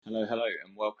Hello, hello,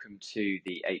 and welcome to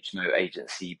the HMO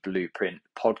Agency Blueprint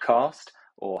podcast,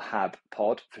 or HAB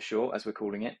Pod for short, as we're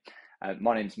calling it.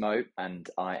 My name's Mo, and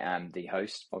I am the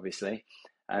host, obviously.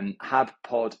 HAB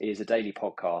Pod is a daily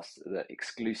podcast that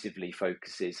exclusively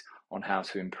focuses on how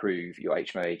to improve your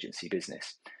HMO agency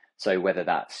business. So whether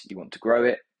that's you want to grow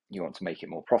it, you want to make it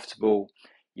more profitable,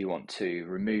 you want to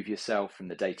remove yourself from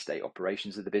the day-to-day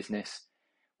operations of the business,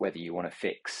 whether you want to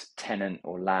fix tenant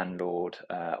or landlord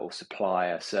or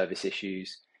supplier service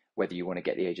issues, whether you want to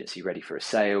get the agency ready for a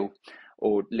sale,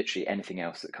 or literally anything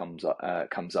else that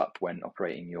comes up when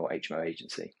operating your HMO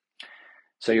agency.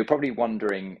 So you're probably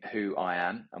wondering who I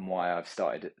am and why I've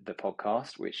started the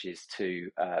podcast, which is two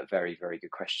very, very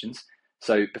good questions.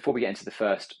 So before we get into the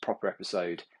first proper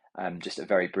episode, just a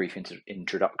very brief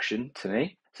introduction to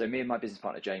me. So me and my business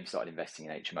partner James started investing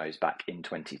in HMOs back in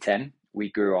 2010. We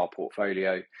grew our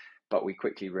portfolio, but we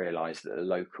quickly realised that the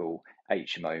local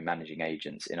HMO managing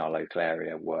agents in our local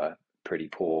area were pretty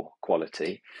poor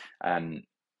quality. A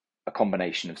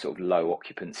combination of sort of low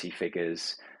occupancy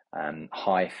figures,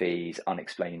 high fees,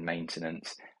 unexplained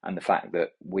maintenance, and the fact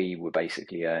that we were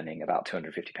basically earning about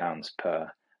 £250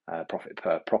 per profit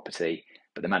per property,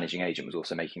 but the managing agent was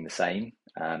also making the same.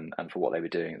 And for what they were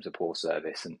doing, it was a poor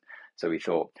service. And so we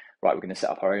thought, right, we're going to set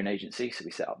up our own agency. So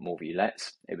we set up Moorview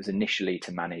Lets. It was initially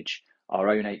to manage our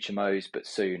own HMOs, but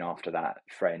soon after that,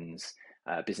 friends,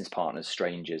 business partners,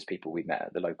 strangers, people we met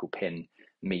at the local PIN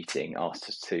meeting asked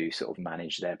us to sort of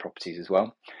manage their properties as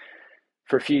well.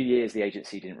 For a few years, the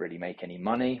agency didn't really make any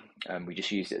money. We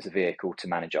just used it as a vehicle to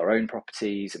manage our own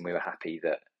properties, and we were happy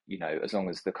that, you know, as long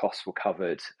as the costs were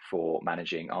covered for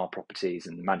managing our properties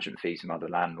and the management fees from other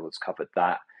landlords covered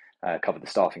that, covered the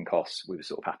staffing costs, we were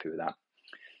sort of happy with that.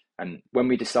 And when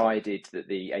we decided that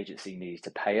the agency needed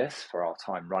to pay us for our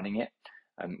time running it,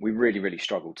 we really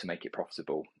struggled to make it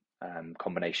profitable.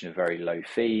 Combination of very low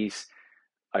fees,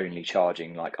 only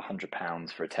charging like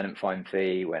 £100 for a tenant fine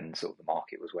fee when sort of the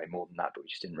market was way more than that, but we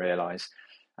just didn't realise.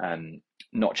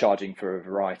 Not charging for a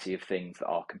variety of things that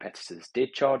our competitors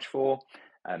did charge for.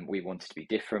 We wanted to be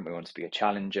different. We wanted to be a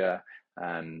challenger.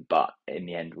 But in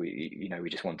the end, we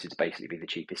just wanted to basically be the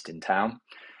cheapest in town.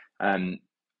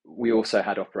 We also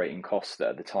had operating costs that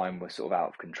at the time were sort of out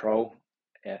of control.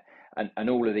 Yeah. And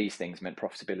all of these things meant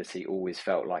profitability always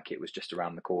felt like it was just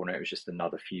around the corner. It was just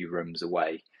another few rooms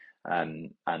away.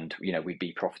 And, you know, we'd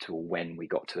be profitable when we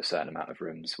got to a certain amount of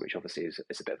rooms, which obviously is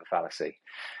a bit of a fallacy.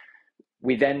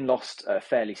 We then lost a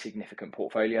fairly significant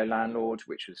portfolio landlord,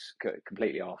 which was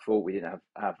completely our fault. We didn't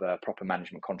have proper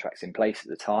management contracts in place at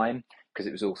the time because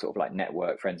it was all sort of like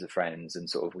network, friends of friends, and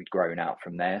sort of we'd grown out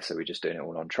from there. So we're just doing it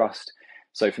all on trust.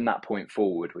 So from that point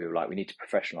forward, we were like, we need to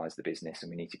professionalize the business and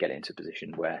we need to get it into a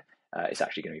position where it's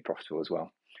actually going to be profitable as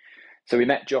well. So we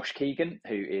met Josh Keegan,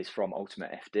 who is from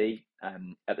Ultimate FD.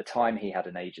 At the time, he had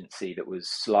an agency that was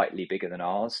slightly bigger than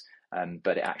ours,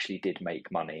 but it actually did make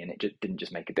money, and it didn't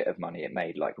just make a bit of money. It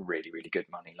made like really good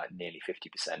money, like nearly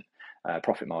 50%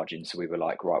 profit margin. So we were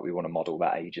like, right, we want to model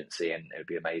that agency, and it would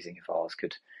be amazing if ours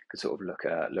could sort of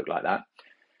look like that.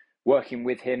 Working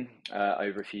with him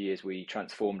over a few years, we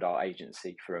transformed our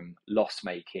agency from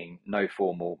loss-making, no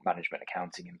formal management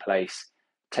accounting in place,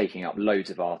 taking up loads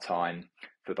of our time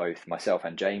for both myself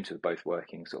and James, who were both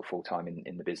working sort of full-time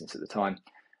in the business at the time.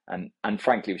 And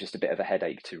frankly, it was just a bit of a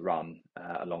headache to run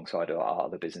alongside our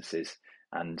other businesses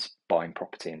and buying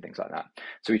property and things like that.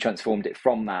 So we transformed it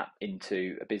from that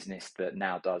into a business that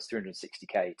now does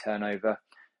 360k turnover.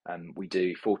 We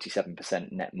do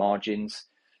 47% net margins.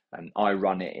 I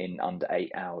run it in under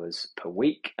 8 hours per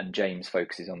week, and James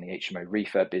focuses on the HMO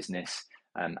refurb business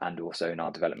and also in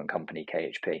our development company,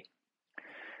 KHP.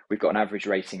 We've got an average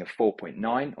rating of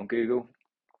 4.9 on Google,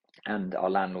 and our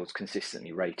landlords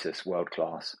consistently rate us world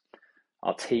class.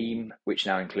 Our team, which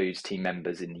now includes team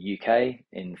members in the UK,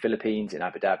 in Philippines, in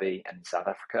Abu Dhabi, and in South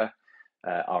Africa,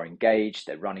 are engaged.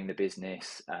 They're running the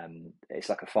business. It's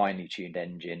like a finely tuned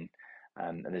engine,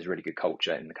 and there's a really good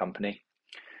culture in the company.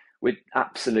 We're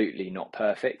absolutely not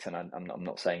perfect, and I'm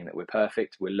not saying that we're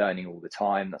perfect. We're learning all the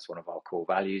time. That's one of our core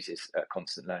values, is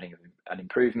constant learning and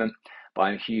improvement. But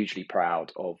I'm hugely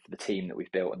proud of the team that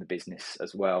we've built and the business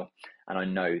as well. And I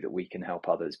know that we can help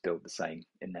others build the same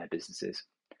in their businesses.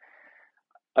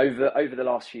 Over the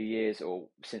last few years, or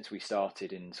since we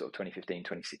started in sort of 2015,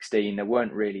 2016, there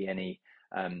weren't really any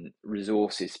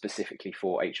resources specifically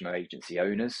for HMO agency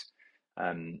owners.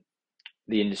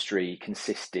 The industry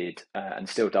consisted and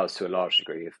still does to a large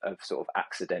degree of sort of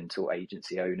accidental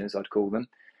agency owners, I'd call them,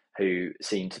 who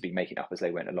seemed to be making up as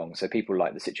they went along. So people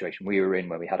like the situation we were in,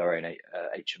 where we had our own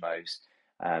HMOs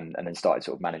and then started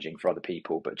sort of managing for other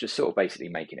people, but just sort of basically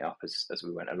making it up as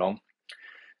we went along.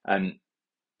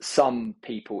 Some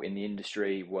people in the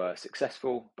industry were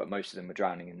successful, but most of them were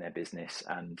drowning in their business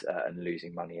and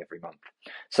losing money every month.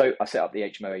 So I set up the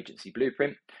HMO Agency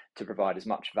Blueprint to provide as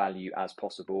much value as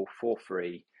possible for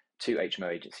free to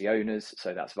HMO agency owners.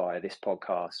 So that's via this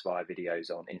podcast, via videos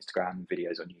on Instagram,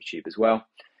 videos on YouTube as well.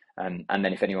 And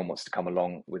then if anyone wants to come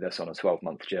along with us on a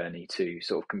 12-month journey to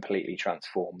sort of completely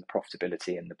transform the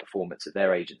profitability and the performance of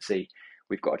their agency,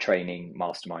 we've got a training,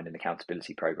 mastermind and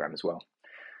accountability program as well.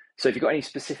 So if you've got any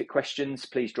specific questions,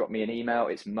 please drop me an email.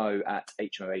 It's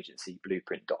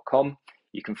mo@hmoagencyblueprint.com.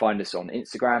 You can find us on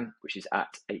Instagram, which is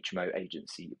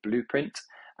 @hmoagencyblueprint.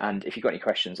 And if you've got any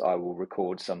questions, I will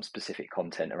record some specific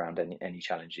content around any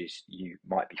challenges you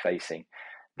might be facing.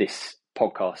 This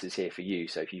podcast is here for you.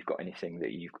 So if you've got anything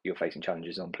that you're facing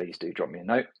challenges on, please do drop me a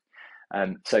note.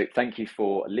 So thank you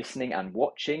for listening and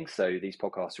watching. So these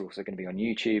podcasts are also going to be on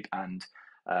YouTube, and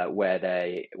where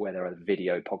there are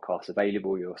video podcasts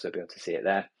available, you'll also be able to see it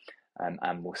there.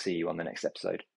 And we'll see you on the next episode.